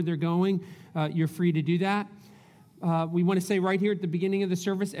they're going, you're free to do that. We want to say right here at the beginning of the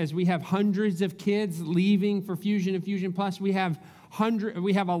service, as we have hundreds of kids leaving for Fusion and Fusion Plus, we have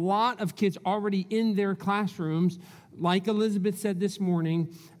a lot of kids already in their classrooms. Like Elizabeth said this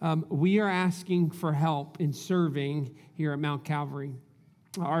morning, we are asking for help in serving here at Mount Calvary.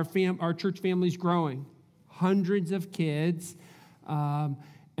 Our church family is growing, hundreds of kids,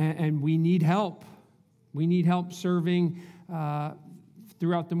 and we need help. We need help serving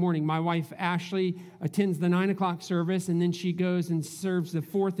throughout the morning. My wife, Ashley, attends the 9 o'clock service, and then she goes and serves the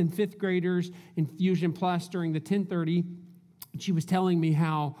 4th and 5th graders in Fusion Plus during the 10:30. She was telling me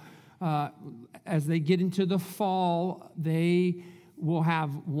how as they get into the fall, they will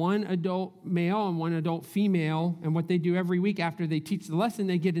have one adult male and one adult female, and what they do every week after they teach the lesson,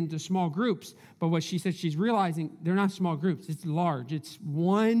 they get into small groups. But what she said, she's realizing they're not small groups. It's large. It's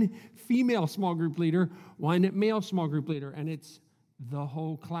one female small group leader, one male small group leader, and it's the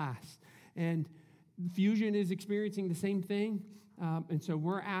whole class. And Fusion is experiencing the same thing, and so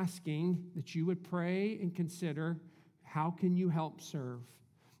we're asking that you would pray and consider, how can you help serve?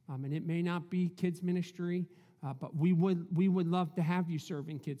 And it may not be kids ministry, but we would love to have you serve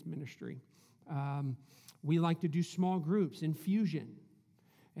in kids ministry. We like to do small groups in Fusion.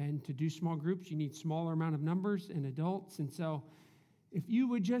 And to do small groups, you need smaller amount of numbers and adults. And so if you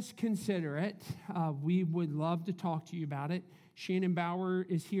would just consider it, we would love to talk to you about it. Shannon Bauer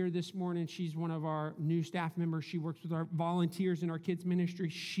is here this morning. She's one of our new staff members. She works with our volunteers in our kids ministry.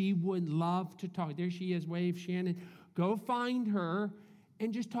 She would love to talk. There she is. Wave, Shannon. Go find her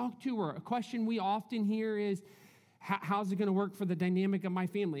and just talk to her. A question we often hear is, how's it going to work for the dynamic of my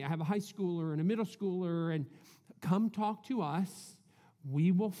family? I have a high schooler and a middle schooler, and come talk to us.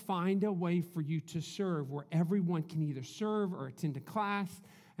 We will find a way for you to serve where everyone can either serve or attend a class,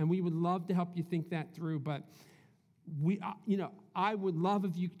 and we would love to help you think that through. But I would love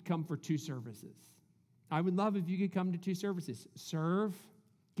if you could come for 2 services. I would love if you could come to 2 services. Serve.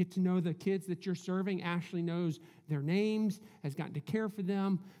 Get to know the kids that you're serving. Ashley knows their names, has gotten to care for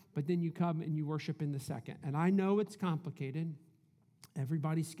them, but then you come and you worship in the second. And I know it's complicated.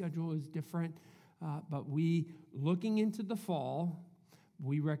 Everybody's schedule is different, but looking into the fall,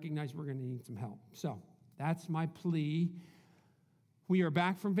 we recognize we're going to need some help. So that's my plea. We are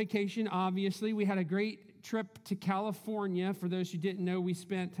back from vacation, obviously. We had a great trip to California. For those who didn't know, we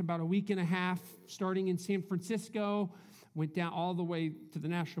spent about a week and a half starting in San Francisco, went down all the way to the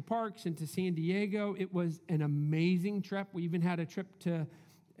national parks and to San Diego. It was an amazing trip. We even had a trip to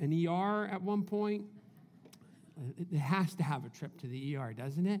an ER at one point. It has to have a trip to the ER,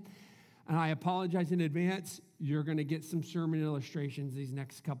 doesn't it? And I apologize in advance. You're going to get some sermon illustrations these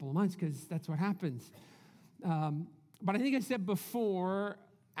next couple of months because that's what happens. But I think I said before,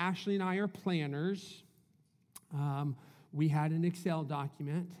 Ashley and I are planners. We had an Excel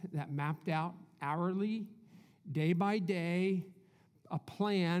document that mapped out hourly, day by day, a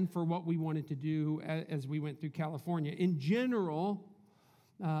plan for what we wanted to do as we went through California. In general,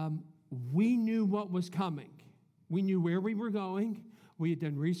 we knew what was coming. We knew where we were going. We had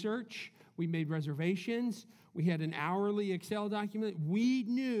done research. We made reservations. We had an hourly Excel document. We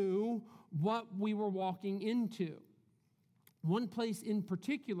knew what we were walking into. One place in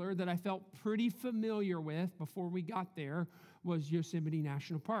particular that I felt pretty familiar with before we got there was Yosemite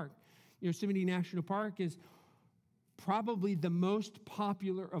National Park. Yosemite National Park is probably the most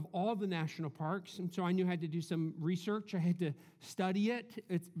popular of all the national parks, and so I knew I had to do some research. I had to study it.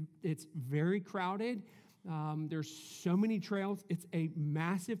 It's very crowded. There's so many trails. It's a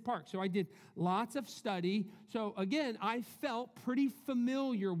massive park. So I did lots of study. So again, I felt pretty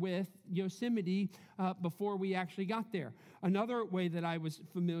familiar with Yosemite before we actually got there. Another way that I was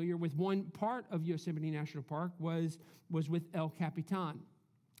familiar with one part of Yosemite National Park was with El Capitan.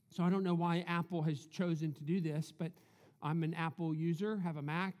 So I don't know why Apple has chosen to do this, but I'm an Apple user, have a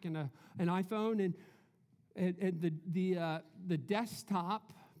Mac and an iPhone, and the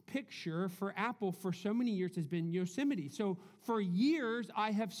desktop picture for Apple for so many years has been Yosemite. So for years,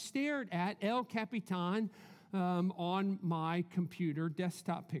 I have stared at El Capitan on my computer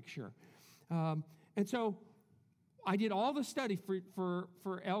desktop picture. And so I did all the study for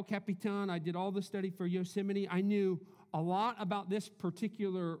El Capitan. I did all the study for Yosemite. I knew a lot about this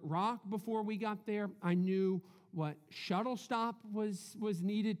particular rock before we got there. I knew what shuttle stop was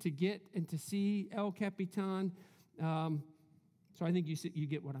needed to get and to see El Capitan. So I think you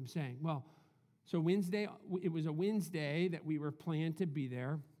get what I'm saying. Well, so Wednesday, it was a Wednesday that we were planned to be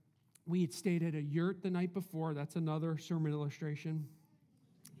there. We had stayed at a yurt the night before. That's another sermon illustration.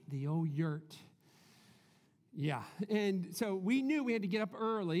 The old yurt. Yeah, and so we knew we had to get up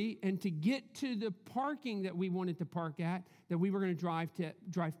early, and to get to the parking that we wanted to park at, that we were going to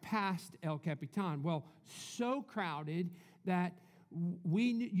drive past El Capitan. Well, so crowded that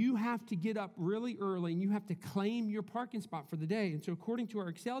you have to get up really early, and you have to claim your parking spot for the day. And so according to our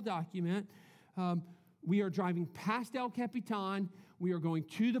Excel document, we are driving past El Capitan, we are going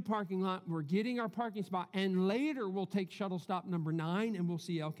to the parking lot, we're getting our parking spot, and later we'll take shuttle stop number 9, and we'll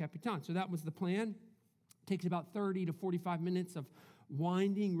see El Capitan. So that was the plan. Takes about 30 to 45 minutes of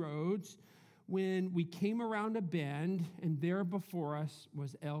winding roads when we came around a bend, and there before us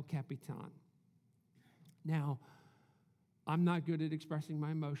was El Capitan. Now, I'm not good at expressing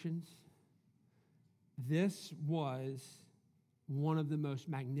my emotions. This was one of the most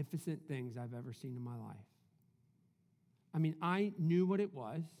magnificent things I've ever seen in my life. I mean, I knew what it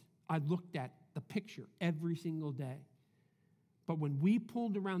was. I looked at the picture every single day. But when we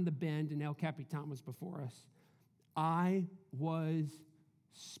pulled around the bend and El Capitan was before us, I was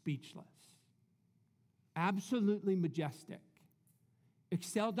speechless. Absolutely majestic.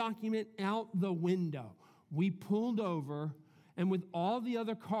 Excel document out the window. We pulled over, and with all the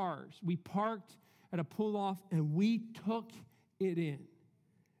other cars, we parked at a pull-off, and we took it in.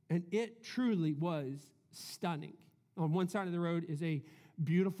 And it truly was stunning. On one side of the road is a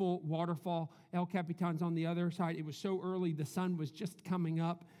beautiful waterfall. El Capitan's on the other side. It was so early, the sun was just coming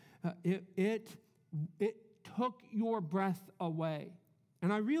up. It took your breath away.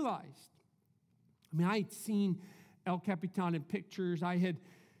 And I realized, I had seen El Capitan in pictures. I had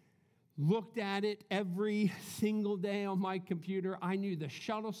looked at it every single day on my computer. I knew the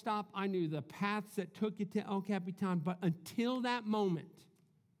shuttle stop. I knew the paths that took you to El Capitan. But until that moment,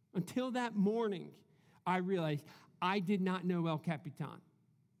 until that morning, I realized I did not know El Capitan.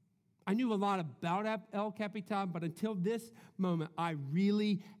 I knew a lot about El Capitan, but until this moment, I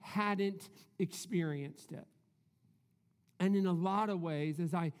really hadn't experienced it. And in a lot of ways,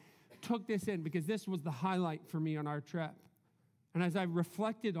 as I took this in, because this was the highlight for me on our trip, and as I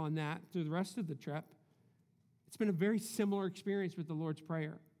reflected on that through the rest of the trip, it's been a very similar experience with the Lord's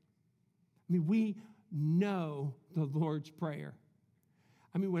Prayer. I mean, we know the Lord's Prayer.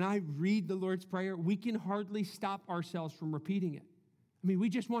 I mean, when I read the Lord's Prayer, we can hardly stop ourselves from repeating it. I mean, we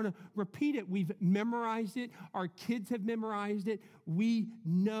just want to repeat it. We've memorized it. Our kids have memorized it. We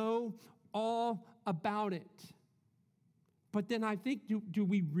know all about it. But then I think, do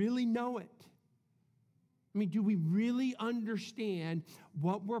we really know it? I mean, do we really understand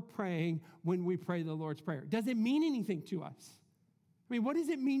what we're praying when we pray the Lord's Prayer? Does it mean anything to us? I mean, what does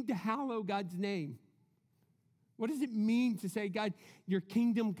it mean to hallow God's name? What does it mean to say, God, your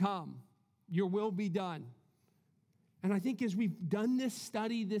kingdom come, your will be done? And I think as we've done this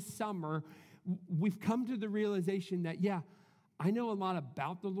study this summer, we've come to the realization that, yeah, I know a lot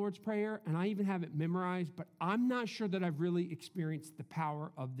about the Lord's Prayer, and I even have it memorized, but I'm not sure that I've really experienced the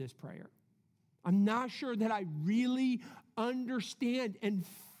power of this prayer. I'm not sure that I really understand and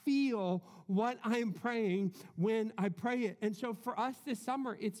feel what I'm praying when I pray it. And so for us this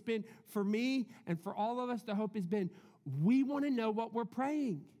summer, it's been, for me and for all of us, the hope has been, we want to know what we're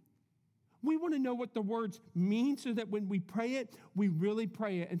praying. We want to know what the words mean so that when we pray it, we really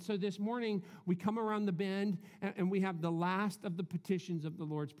pray it. And so this morning, we come around the bend and we have the last of the petitions of the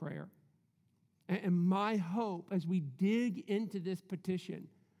Lord's Prayer. And my hope as we dig into this petition,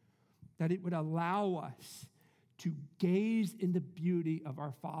 that it would allow us to gaze in the beauty of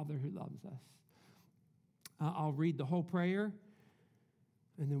our Father who loves us. I'll read the whole prayer,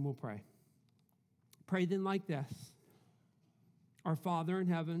 and then we'll pray. Pray then like this. Our Father in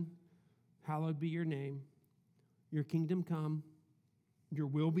heaven, hallowed be your name. Your kingdom come. Your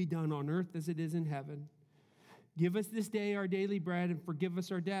will be done on earth as it is in heaven. Give us this day our daily bread, and forgive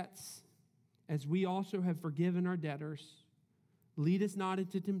us our debts, as we also have forgiven our debtors. Lead us not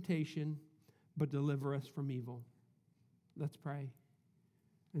into temptation, but deliver us from evil. Let's pray.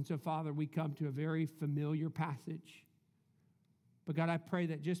 And so, Father, we come to a very familiar passage. But God, I pray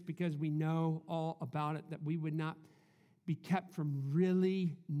that just because we know all about it, that we would not be kept from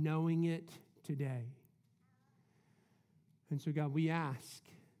really knowing it today. And so, God, we ask,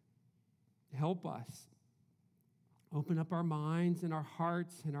 help us. Open up our minds and our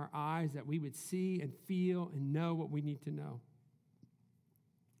hearts and our eyes that we would see and feel and know what we need to know.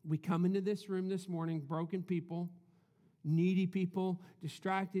 We come into this room this morning, broken people, needy people,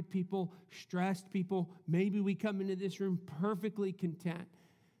 distracted people, stressed people. Maybe we come into this room perfectly content.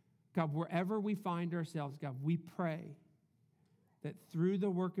 God, wherever we find ourselves, God, we pray that through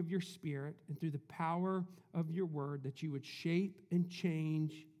the work of your Spirit and through the power of your word, that you would shape and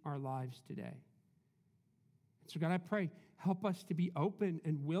change our lives today. So God, I pray, help us to be open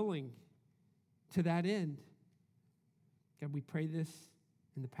and willing to that end. God, we pray this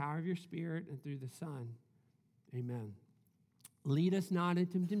in the power of your Spirit and through the Son. Amen. Lead us not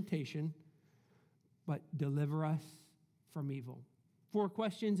into temptation, but deliver us from evil. 4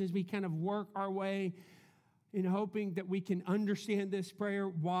 questions as we kind of work our way in hoping that we can understand this prayer.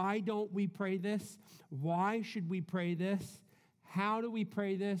 Why don't we pray this? Why should we pray this? How do we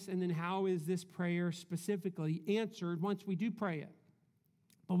pray this? And then how is this prayer specifically answered once we do pray it?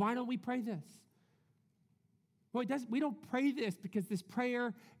 But why don't we pray this? Well, we don't pray this because this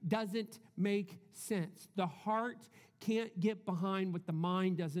prayer doesn't make sense. The heart can't get behind what the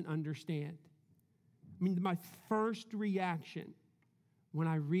mind doesn't understand. I mean, my first reaction when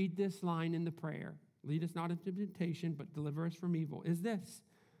I read this line in the prayer, lead us not into temptation, but deliver us from evil, is this.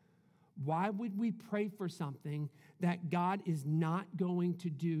 Why would we pray for something that God is not going to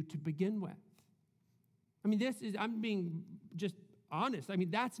do to begin with? I mean, I'm being just honest. I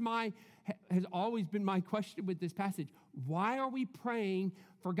mean, has always been my question with this passage. Why are we praying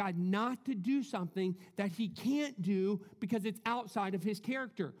for God not to do something that he can't do because it's outside of his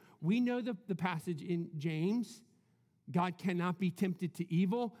character? We know the passage in James. God cannot be tempted to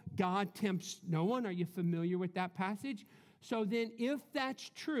evil. God tempts no one. Are you familiar with that passage? So then, if that's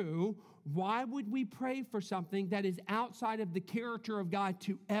true, why would we pray for something that is outside of the character of God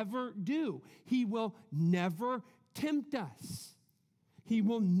to ever do? He will never tempt us. He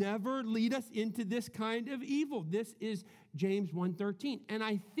will never lead us into this kind of evil. This is James 1:13. And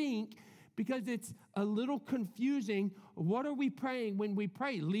I think because it's a little confusing, what are we praying when we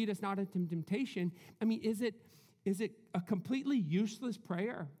pray? Lead us not into temptation. I mean, is it a completely useless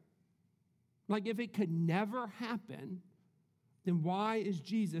prayer? Like, if it could never happen, then why is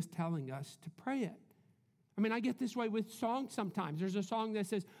Jesus telling us to pray it? I mean, I get this way with songs sometimes. There's a song that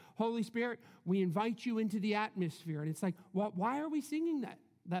says, Holy Spirit, we invite you into the atmosphere. And it's like, well, why are we singing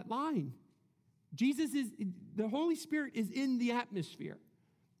that line? The Holy Spirit is in the atmosphere,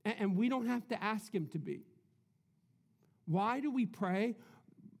 and we don't have to ask him to be. Why do we pray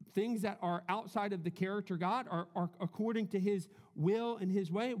things that are outside of the character of God, are according to his will and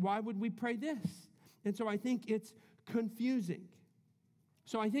his way? Why would we pray this? And so I think it's confusing.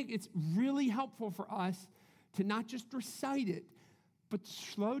 So I think it's really helpful for us to not just recite it, but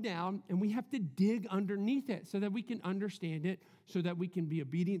slow down, and we have to dig underneath it so that we can understand it, so that we can be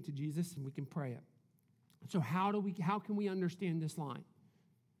obedient to Jesus and we can pray it. So how can we understand this line?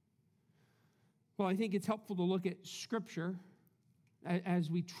 Well, I think it's helpful to look at Scripture as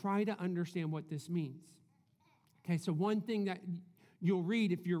we try to understand what this means. Okay, so one thing that you'll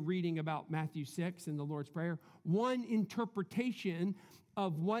read if you're reading about Matthew 6 and the Lord's Prayer, one interpretation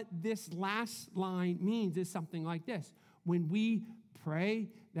of what this last line means is something like this. When we pray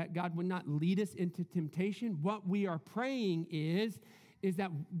that God would not lead us into temptation, what we are praying is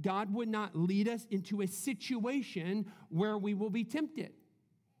that God would not lead us into a situation where we will be tempted.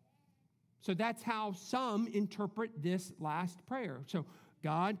 So that's how some interpret this last prayer. So,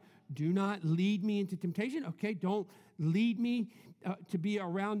 God, do not lead me into temptation. Okay, don't lead me to be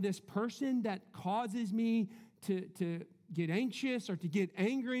around this person that causes me to get anxious or to get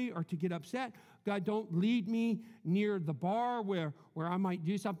angry or to get upset. God, don't lead me near the bar where I might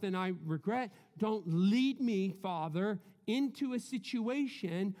do something I regret. Don't lead me, Father, into a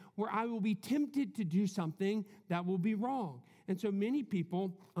situation where I will be tempted to do something that will be wrong. And so many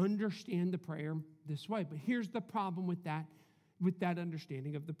people understand the prayer this way. But here's the problem with that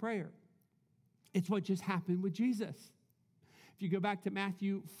understanding of the prayer. It's what just happened with Jesus. If you go back to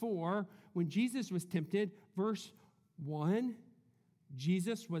Matthew 4, when Jesus was tempted, verse 1,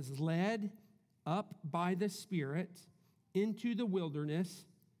 Jesus was led up by the Spirit into the wilderness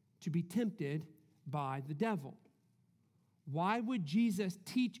to be tempted by the devil. Why would Jesus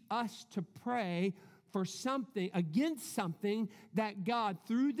teach us to pray for something, against something that God,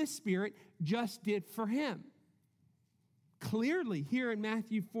 through the Spirit, just did for him? Clearly, here in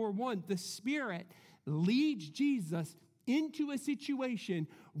Matthew 4:1, the Spirit leads Jesus into a situation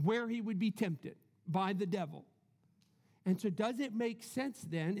where he would be tempted by the devil. And so does it make sense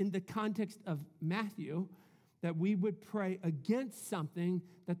then, in the context of Matthew, that we would pray against something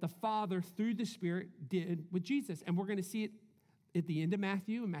that the Father, through the Spirit, did with Jesus? And we're going to see it at the end of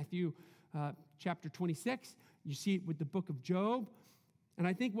Matthew, in Matthew chapter 26. You see it with the book of Job. And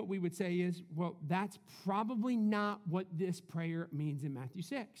I think what we would say is, well, that's probably not what this prayer means in Matthew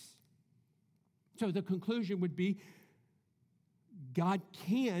 6. So the conclusion would be, God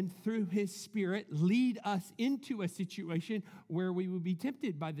can, through his Spirit, lead us into a situation where we would be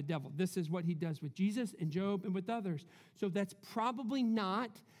tempted by the devil. This is what he does with Jesus and Job and with others. So that's probably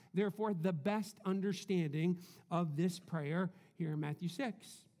not, therefore, the best understanding of this prayer here in Matthew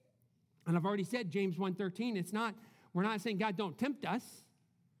 6. And I've already said James 1:13, it's not We're not saying God don't tempt us,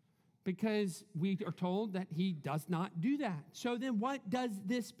 because we are told that he does not do that. So then what does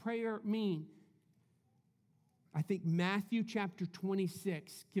this prayer mean? I think Matthew chapter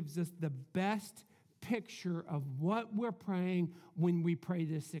 26 gives us the best picture of what we're praying when we pray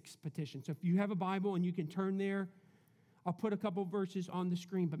this sixth petition. So if you have a Bible and you can turn there, I'll put a couple verses on the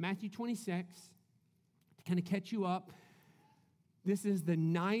screen. But Matthew 26, to kind of catch you up, this is the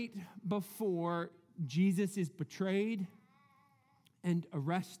night before Jesus is betrayed and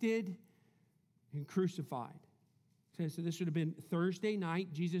arrested and crucified. So this would have been Thursday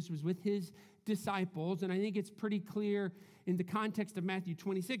night. Jesus was with his disciples, and I think it's pretty clear in the context of Matthew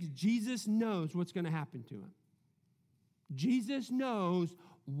 26, Jesus knows what's going to happen to him. Jesus knows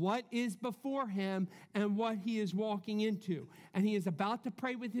what is before him and what he is walking into. And he is about to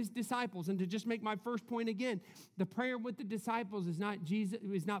pray with his disciples. And to just make my first point again, the prayer with the disciples is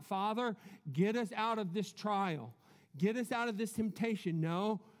not, Father, get us out of this trial. Get us out of this temptation.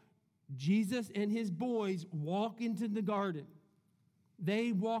 No, Jesus and his boys walk into the garden.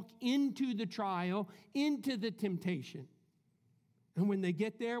 They walk into the trial, into the temptation. And when they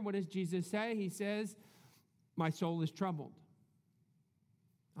get there, what does Jesus say? He says, my soul is troubled.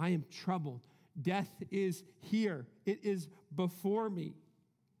 I am troubled. Death is here. It is before me.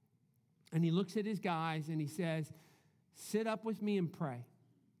 And he looks at his guys and he says, sit up with me and pray.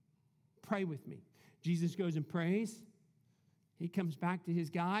 Pray with me. Jesus goes and prays. He comes back to his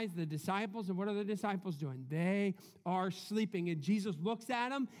guys, the disciples, and what are the disciples doing? They are sleeping. And Jesus looks at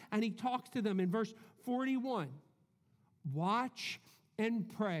them and he talks to them in verse 41. Watch and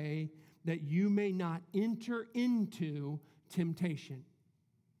pray that you may not enter into temptation.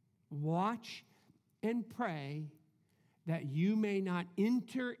 Watch and pray that you may not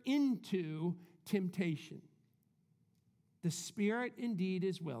enter into temptation. The spirit indeed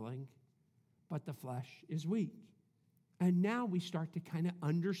is willing, but the flesh is weak. And now we start to kind of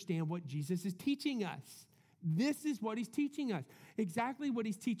understand what Jesus is teaching us. This is what he's teaching us. Exactly what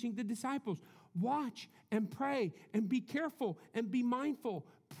he's teaching the disciples. Watch and pray and be careful and be mindful.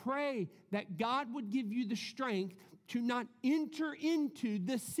 Pray that God would give you the strength to not enter into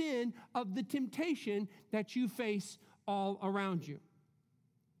the sin of the temptation that you face all around you.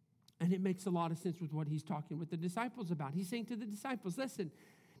 And it makes a lot of sense with what he's talking with the disciples about. He's saying to the disciples, listen,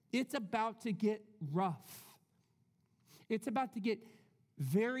 it's about to get rough. It's about to get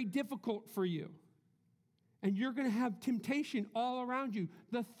very difficult for you. And you're going to have temptation all around you.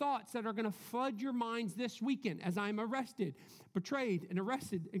 The thoughts that are going to flood your minds this weekend as I'm arrested, betrayed, and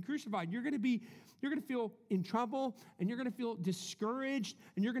arrested and crucified. You're going to feel in trouble, and you're going to feel discouraged,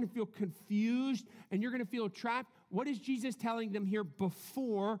 and you're going to feel confused, and you're going to feel trapped. What is Jesus telling them here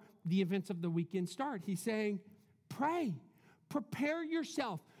before the events of the weekend start? He's saying, pray, prepare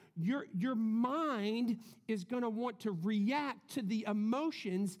yourself. Your mind is going to want to react to the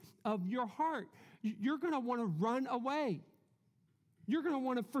emotions of your heart. You're going to want to run away. You're going to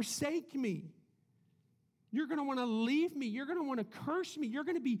want to forsake me. You're going to want to leave me. You're going to want to curse me.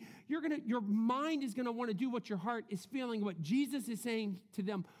 Your mind is going to want to do what your heart is feeling. What Jesus is saying to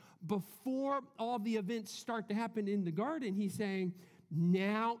them before all the events start to happen in the garden, he's saying,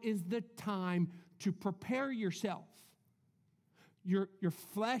 now is the time to prepare yourself. Your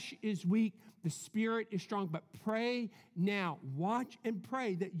flesh is weak, the spirit is strong, but pray now. Watch and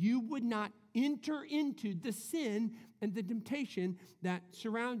pray that you would not enter into the sin and the temptation that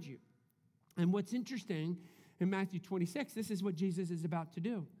surrounds you. And what's interesting in Matthew 26, this is what Jesus is about to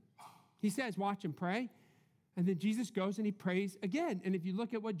do. He says, watch and pray. And then Jesus goes and he prays again. And if you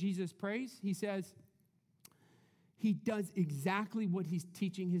look at what Jesus prays, he says, he does exactly what he's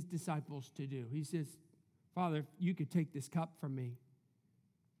teaching his disciples to do. He says, Father, if you could take this cup from me.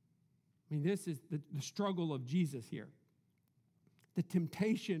 I mean, this is the struggle of Jesus here. The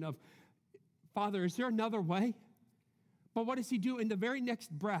temptation of, Father, is there another way? But what does he do in the very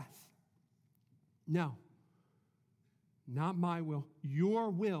next breath? No, not my will, your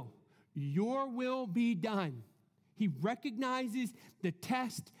will be done. He recognizes the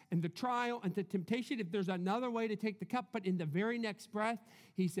test and the trial and the temptation if there's another way to take the cup, but in the very next breath,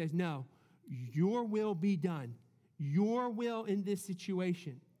 he says, no, your will be done. Your will in this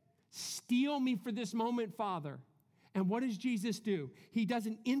situation. Steel me for this moment, Father. And what does Jesus do? He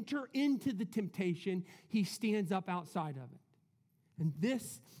doesn't enter into the temptation. He stands up outside of it. And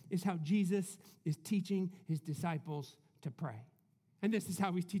this is how Jesus is teaching his disciples to pray. And this is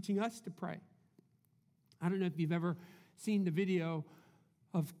how he's teaching us to pray. I don't know if you've ever seen the video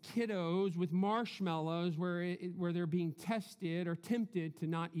of kiddos with marshmallows where they're being tested or tempted to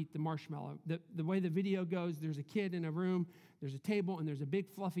not eat the marshmallow. The way the video goes, there's a kid in a room, there's a table, and there's a big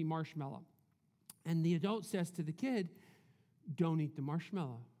fluffy marshmallow. And the adult says to the kid, don't eat the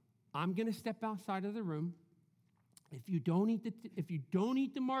marshmallow. I'm going to step outside of the room. If you don't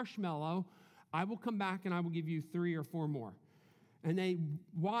eat the marshmallow, I will come back and I will give you 3 or 4 more. And they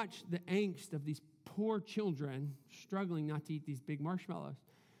watch the angst of these poor children struggling not to eat these big marshmallows.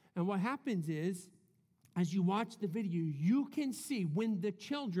 And what happens is, as you watch the video, you can see when the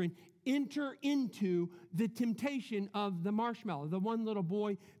children enter into the temptation of the marshmallow. The one little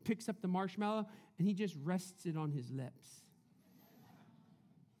boy picks up the marshmallow and he just rests it on his lips.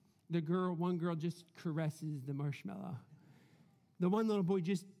 One girl just caresses the marshmallow. The one little boy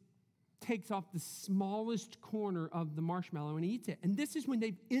just takes off the smallest corner of the marshmallow and eats it. And this is when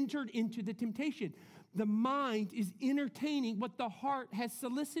they've entered into the temptation. The mind is entertaining what the heart has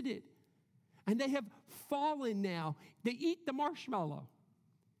solicited. And they have fallen now. They eat the marshmallow.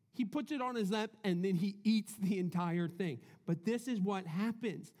 He puts it on his lip and then he eats the entire thing. But this is what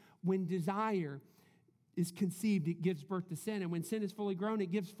happens when desire is conceived. It gives birth to sin. And when sin is fully grown,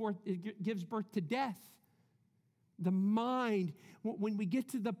 it gives birth to death. The mind, when we get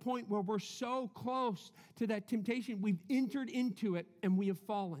to the point where we're so close to that temptation, we've entered into it and we have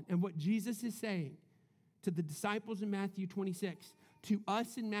fallen. And what Jesus is saying to the disciples in Matthew 26, to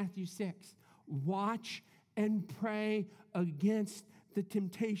us in Matthew 6, watch and pray against the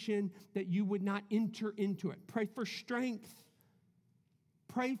temptation that you would not enter into it. Pray for strength.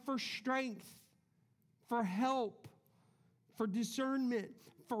 Pray for strength, for help, for discernment,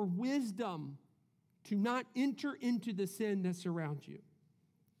 for wisdom to not enter into the sin that surrounds you.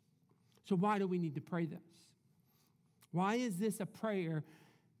 So why do we need to pray this? Why is this a prayer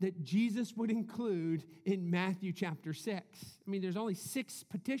that Jesus would include in Matthew chapter 6? I mean, there's only 6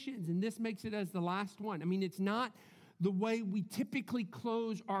 petitions, and this makes it as the last one. I mean, it's not the way we typically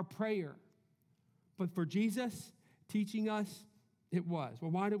close our prayer. But for Jesus teaching us, it was.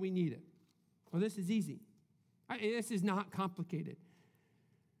 Well, why do we need it? Well, this is easy. This is not complicated.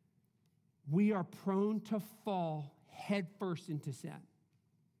 We are prone to fall headfirst into sin.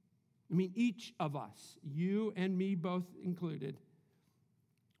 I mean, each of us, you and me both included,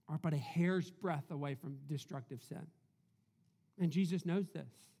 are but a hair's breadth away from destructive sin. And Jesus knows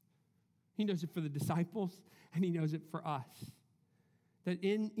this. He knows it for the disciples, and he knows it for us. That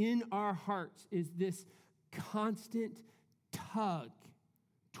in our hearts is this constant tug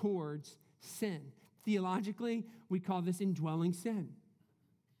towards sin. Theologically, we call this indwelling sin.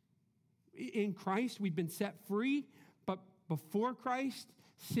 In Christ, we've been set free, but before Christ,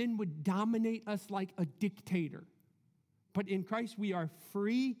 sin would dominate us like a dictator. But in Christ, we are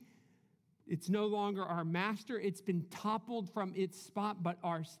free. It's no longer our master. It's been toppled from its spot, but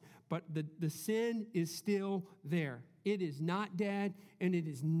the sin is still there. It is not dead, and it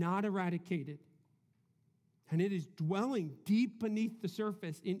is not eradicated. And it is dwelling deep beneath the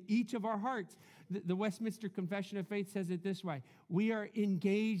surface in each of our hearts. The Westminster Confession of Faith says it this way: we are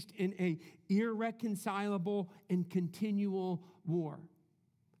engaged in an irreconcilable and continual war.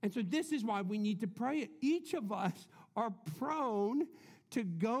 And so this is why we need to pray it. Each of us are prone to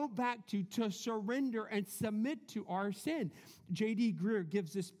go back to surrender and submit to our sin. J.D. Greear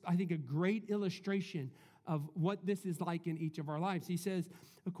gives this, I think, a great illustration of what this is like in each of our lives. He says,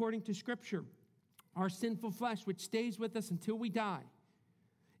 according to Scripture, our sinful flesh, which stays with us until we die,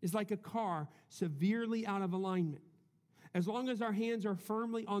 is like a car severely out of alignment. As long as our hands are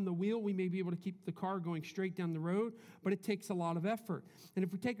firmly on the wheel, we may be able to keep the car going straight down the road, but it takes a lot of effort. And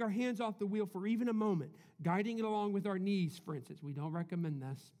if we take our hands off the wheel for even a moment, guiding it along with our knees, for instance, we don't recommend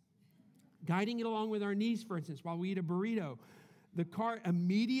this. Guiding it along with our knees, for instance, while we eat a burrito, the car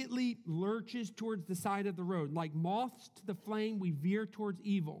immediately lurches towards the side of the road. Like moths to the flame, we veer towards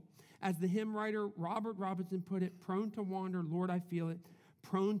evil. As the hymn writer Robert Robinson put it, prone to wander, Lord, I feel it,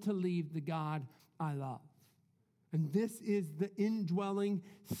 prone to leave the God I love. And this is the indwelling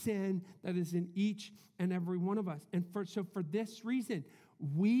sin that is in each and every one of us. And so for this reason,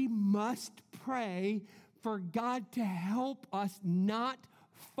 we must pray for God to help us not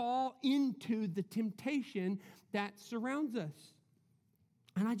fall into the temptation that surrounds us.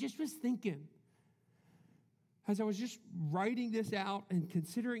 And I just was thinking, as I was just writing this out and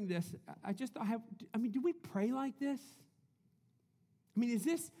considering this, I just thought, do we pray like this? I mean, is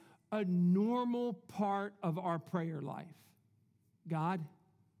this a normal part of our prayer life? God,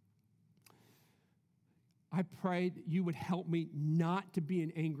 I pray that you would help me not to be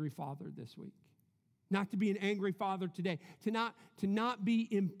an angry father this week, not to be an angry father today, to not be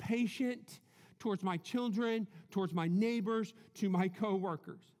impatient towards my children, towards my neighbors, to my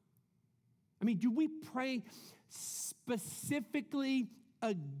coworkers. I mean, do we pray specifically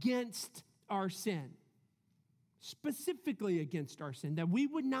against our sin? Specifically against our sin, that we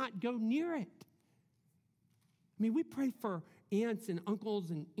would not go near it. I mean, we pray for aunts and uncles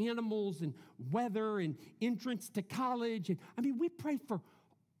and animals and weather and entrance to college. And I mean, we pray for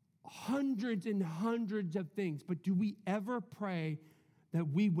hundreds and hundreds of things. But do we ever pray that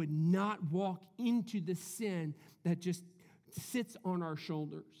we would not walk into the sin that just sits on our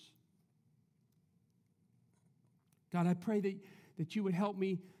shoulders? God, I pray that you would help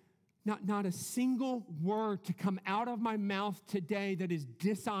me, not a single word to come out of my mouth today that is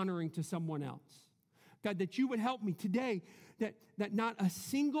dishonoring to someone else. God, that you would help me today, that not a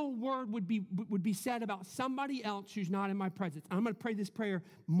single word would be said about somebody else who's not in my presence. I'm going to pray this prayer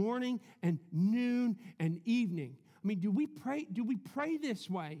morning and noon and evening. I mean, do we pray this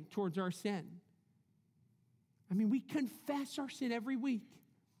way towards our sin? I mean, we confess our sin every week.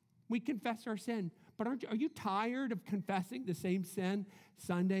 We confess our sin. But are you tired of confessing the same sin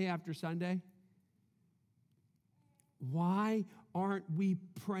Sunday after Sunday? Why aren't we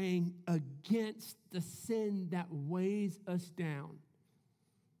praying against the sin that weighs us down?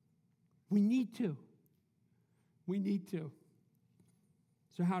 We need to. We need to.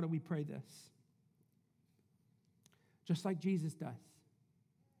 So how do we pray this? Just like Jesus does.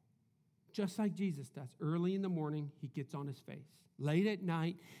 Just like Jesus does. Early in the morning, he gets on his face. Late at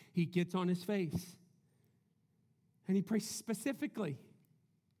night, he gets on his face. And he prays specifically.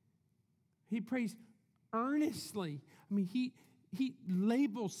 He prays earnestly. I mean, he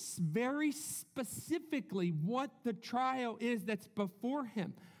labels very specifically what the trial is that's before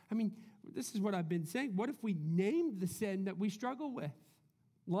him. I mean, this is what I've been saying. What if we named the sin that we struggle with?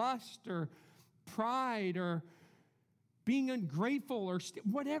 Lust or pride or being ungrateful or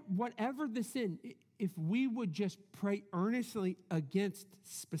whatever the sin. If we would just pray earnestly against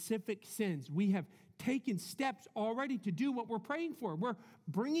specific sins, we have taken steps already to do what we're praying for. We're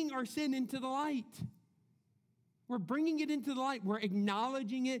bringing our sin into the light. We're bringing it into the light. We're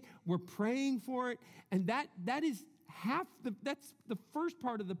acknowledging it. We're praying for it. And that is that's the first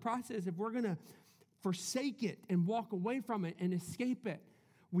part of the process. If we're going to forsake it and walk away from it and escape it,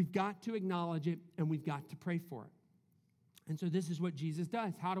 we've got to acknowledge it and we've got to pray for it. And so this is what Jesus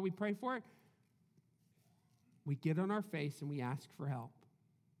does. How do we pray for it? We get on our face and we ask for help.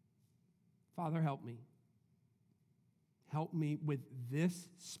 Father, help me. Help me with this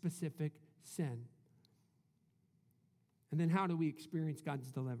specific sin. And then how do we experience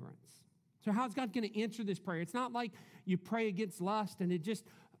God's deliverance? So how is God going to answer this prayer? It's not like you pray against lust and it just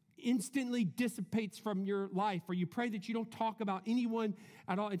instantly dissipates from your life, or you pray that you don't talk about anyone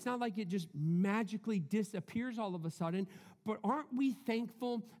at all. It's not like it just magically disappears all of a sudden. But aren't we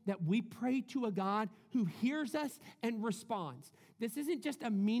thankful that we pray to a God who hears us and responds? This isn't just a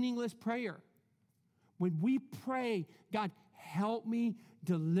meaningless prayer. When we pray, God, help me,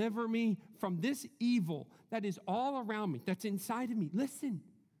 deliver me from this evil that is all around me, that's inside of me. Listen,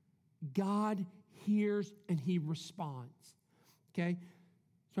 God hears and he responds. Okay?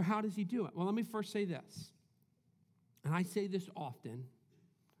 So how does he do it? Well, let me first say this. And I say this often,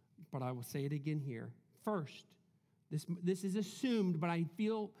 but I will say it again here. First, this is assumed, but I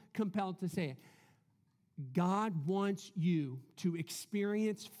feel compelled to say it. God wants you to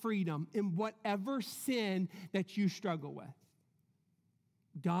experience freedom in whatever sin that you struggle with.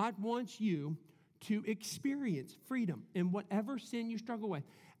 God wants you to experience freedom in whatever sin you struggle with.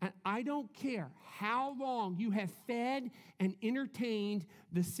 And I don't care how long you have fed and entertained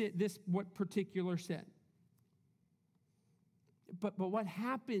what particular sin. But what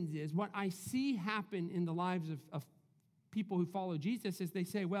happens is, what I see happen in the lives of people who follow Jesus is they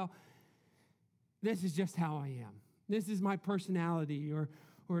say, well, this is just how I am. This is my personality, or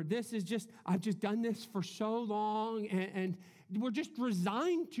this is just, I've just done this for so long, and we're just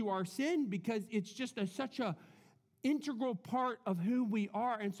resigned to our sin because it's just such a integral part of who we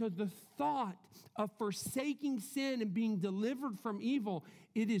are. And so the thought of forsaking sin and being delivered from evil,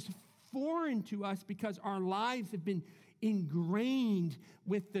 it is foreign to us because our lives have been ingrained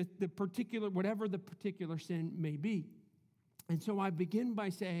with the particular, whatever the particular sin may be. And so I begin by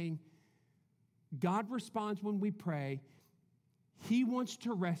saying, God responds when we pray. He wants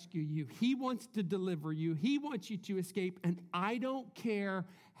to rescue you. He wants to deliver you. He wants you to escape. And I don't care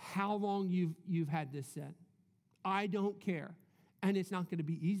how long you've had this sin. I don't care. And it's not going to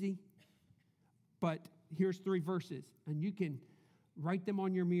be easy. But here's 3 verses. And you can write them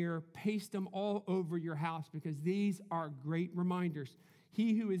on your mirror, paste them all over your house, because these are great reminders.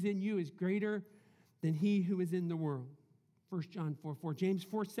 He who is in you is greater than he who is in the world. 1 John 4:4. James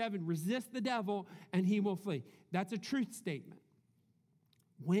 4:7. Resist the devil and he will flee. That's a truth statement.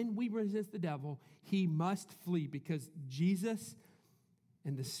 When we resist the devil, he must flee because Jesus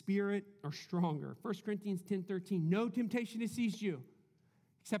and the Spirit are stronger. 1 Corinthians 10:13. No temptation has seized you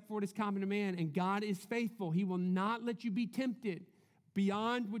except for what is common to man. And God is faithful. He will not let you be tempted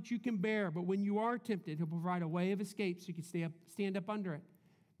beyond what you can bear. But when you are tempted, he'll provide a way of escape so you can stand up under it.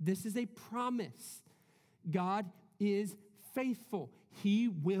 This is a promise. God is faithful. He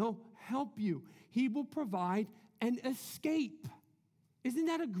will help you. He will provide an escape. Isn't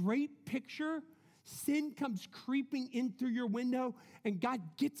that a great picture? Sin comes creeping in through your window, and God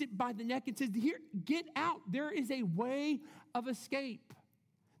gets it by the neck and says, here, get out. There is a way of escape.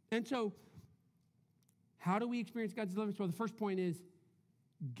 And so, how do we experience God's deliverance? Well, the first point is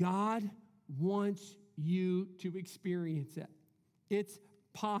God wants you to experience it. It's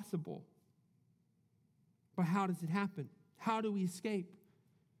possible. But how does it happen? How do we escape?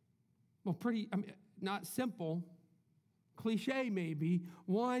 Well, not simple, cliche maybe.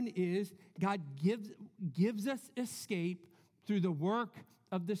 One is God gives us escape through the work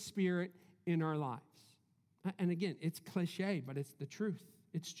of the Spirit in our lives. And again, it's cliche, but it's the truth.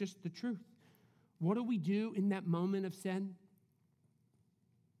 It's just the truth. What do we do in that moment of sin?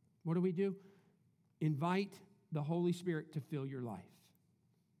 What do? Invite the Holy Spirit to fill your life.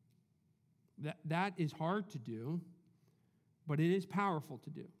 That is hard to do, but it is powerful to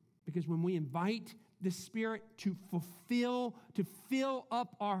do. Because when we invite the Spirit to fill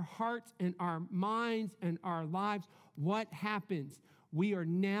up our hearts and our minds and our lives, what happens? We are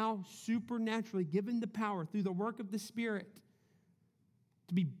now supernaturally given the power through the work of the Spirit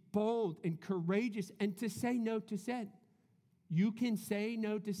to be bold and courageous and to say no to sin. You can say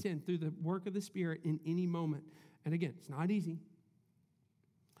no to sin through the work of the Spirit in any moment. And again, it's not easy,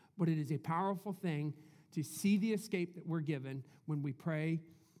 but it is a powerful thing to see the escape that we're given when we pray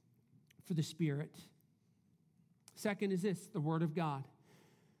for the Spirit. Second is this, the Word of God.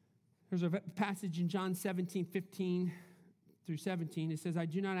 There's a passage in John 17:15 through 17. It says, I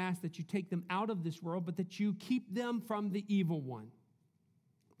do not ask that you take them out of this world, but that you keep them from the evil one.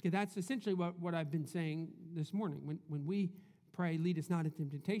 Okay, that's essentially what I've been saying this morning. When we pray, lead us not into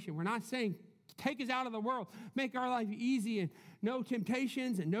temptation, we're not saying, take us out of the world, make our life easy and no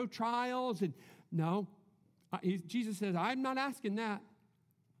temptations and no trials. And no, Jesus says, I'm not asking that.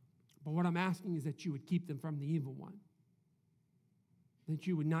 But what I'm asking is that you would keep them from the evil one. That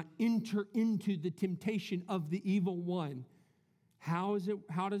you would not enter into the temptation of the evil one. How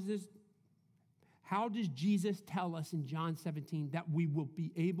does Jesus tell us in John 17 that we will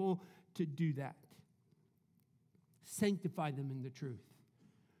be able to do that? Sanctify them in the truth.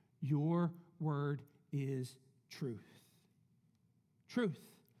 Your word is truth. Truth.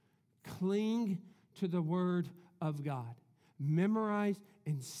 Cling to the word of God. Memorize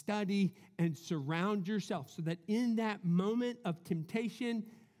and study and surround yourself so that in that moment of temptation,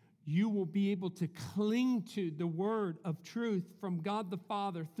 you will be able to cling to the word of truth from God the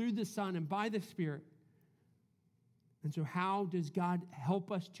Father through the Son and by the Spirit. And so how does God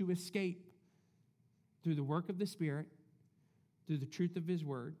help us to escape? Through the work of the Spirit, through the truth of his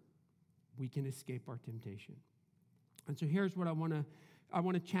word, we can escape our temptation. And so here's what I want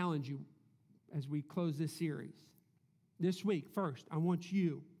to challenge you as we close this series. This week, first, I want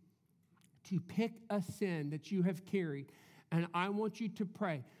you to pick a sin that you have carried, and I want you to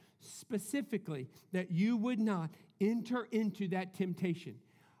pray specifically that you would not enter into that temptation.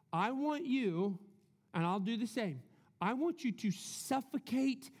 I want you, and I'll do the same, I want you to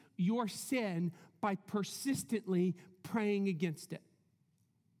suffocate your sin by persistently praying against it.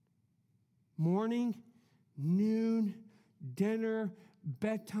 Morning, noon, dinner,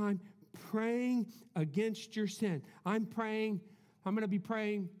 bedtime, praying against your sin. I'm going to be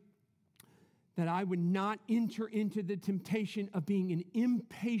praying that I would not enter into the temptation of being an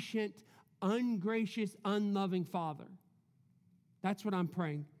impatient, ungracious, unloving father. That's what I'm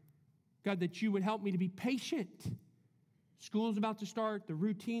praying. God, that you would help me to be patient. School's about to start. The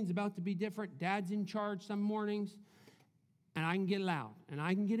routine's about to be different. Dad's in charge some mornings. And I can get loud. And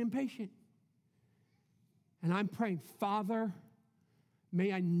I can get impatient. And I'm praying, Father,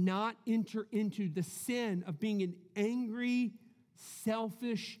 may I not enter into the sin of being an angry,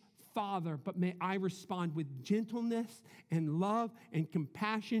 selfish father, but may I respond with gentleness and love and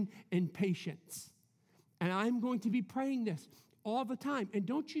compassion and patience. And I'm going to be praying this all the time. And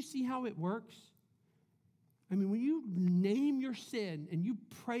don't you see how it works? I mean, when you name your sin and you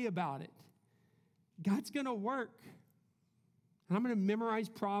pray about it, God's going to work. And I'm going to memorize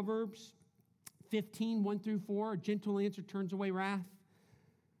Proverbs 15, 1 through 4. A gentle answer turns away wrath.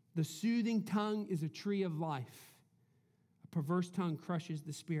 The soothing tongue is a tree of life. A perverse tongue crushes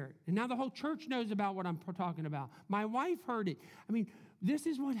the spirit. And now the whole church knows about what I'm talking about. My wife heard it. I mean, this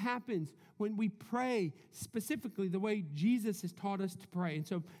is what happens when we pray specifically the way Jesus has taught us to pray. And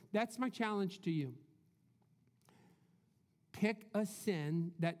so that's my challenge to you. pick a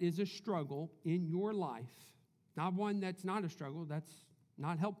sin that is a struggle in your life, not one that's not a struggle, that's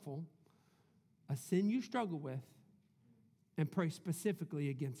not helpful, a sin you struggle with, and pray specifically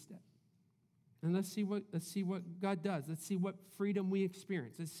against it. And let's see what God does. Let's see what freedom we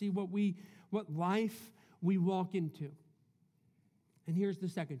experience. Let's see what life we walk into. And here's the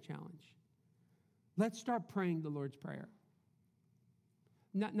second challenge. Let's start praying the Lord's Prayer.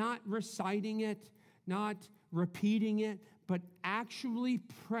 Not reciting it, not repeating it, but actually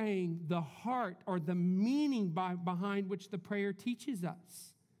praying the heart or the meaning behind which the prayer teaches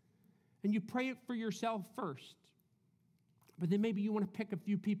us. And you pray it for yourself first. But then maybe you want to pick a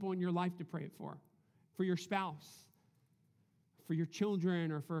few people in your life to pray it for your spouse, for your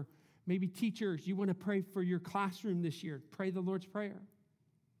children, or for maybe teachers. You want to pray for your classroom this year. Pray the Lord's Prayer.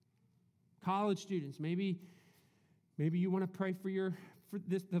 College students, maybe you want to pray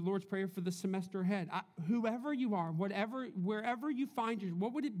the Lord's Prayer for the semester ahead. Whoever you are, wherever you find yourself,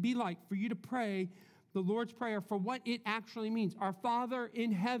 what would it be like for you to pray the Lord's Prayer for what it actually means? Our Father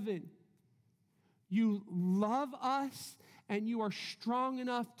in heaven, you love us and you are strong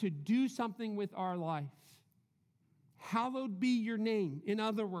enough to do something with our life. Hallowed be your name. In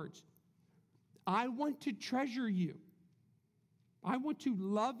other words, I want to treasure you. I want to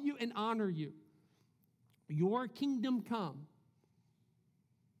love you and honor you. Your kingdom come.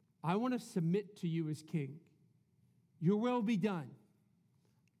 I want to submit to you as king. Your will be done.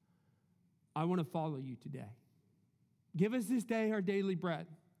 I want to follow you today. Give us this day our daily bread.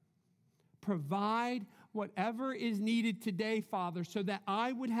 Provide whatever is needed today, Father, so that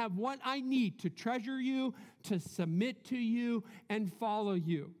I would have what I need to treasure you, to submit to you, and follow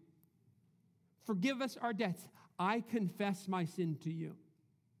you. Forgive us our debts. I confess my sin to you.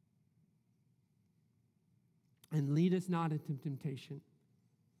 And lead us not into temptation.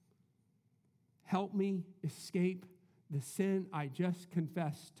 Help me escape the sin I just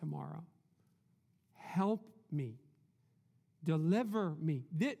confessed tomorrow. Help me. Deliver me.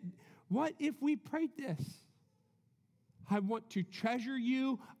 What if we prayed this? I want to treasure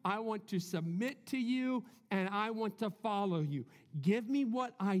you, I want to submit to you, and I want to follow you. Give me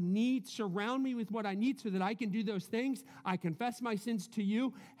what I need, surround me with what I need so that I can do those things. I confess my sins to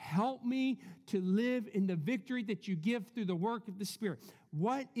you. Help me to live in the victory that you give through the work of the Spirit.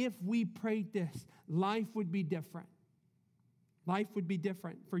 What if we prayed this? Life would be different. Life would be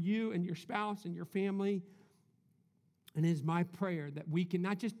different for you and your spouse and your family. And it is my prayer that we can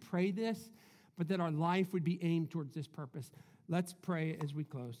not just pray this, but that our life would be aimed towards this purpose. Let's pray as we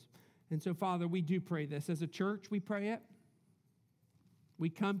close. And so, Father, we do pray this. As a church, we pray it. We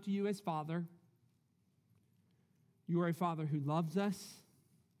come to you as Father. You are a Father who loves us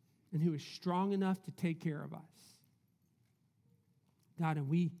and who is strong enough to take care of us. God, and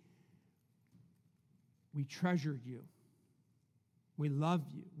we treasure you. We love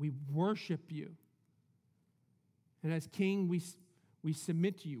you. We worship you. And as King, we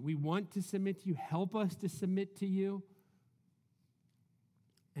submit to you. We want to submit to you. Help us to submit to you.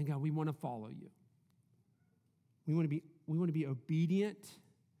 And God, we want to follow you. We want to be obedient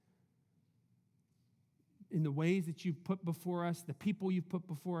in the ways that you've put before us, the people you've put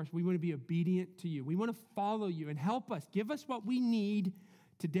before us. We want to be obedient to you. We want to follow you and help us. Give us what we need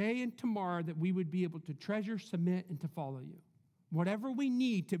today and tomorrow that we would be able to treasure, submit, and to follow you. Whatever we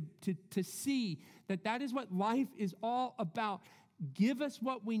need to see that is what life is all about. Give us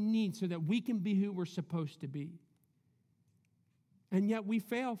what we need so that we can be who we're supposed to be. And yet we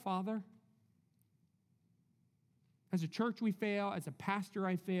fail, Father. As a church, we fail. As a pastor,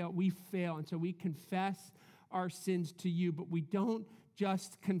 I fail. We fail. And so we confess our sins to you, but we don't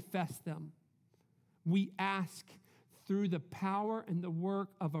just confess them. We ask through the power and the work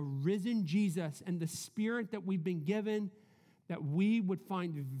of a risen Jesus and the Spirit that we've been given, that we would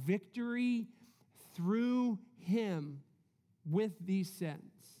find victory through him with these sins.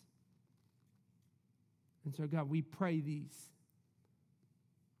 And so, God, we pray these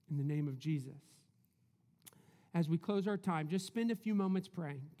in the name of Jesus. As we close our time, just spend a few moments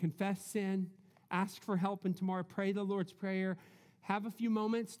praying. Confess sin, ask for help, and tomorrow pray the Lord's Prayer. Have a few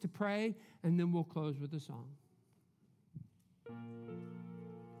moments to pray, and then we'll close with a song.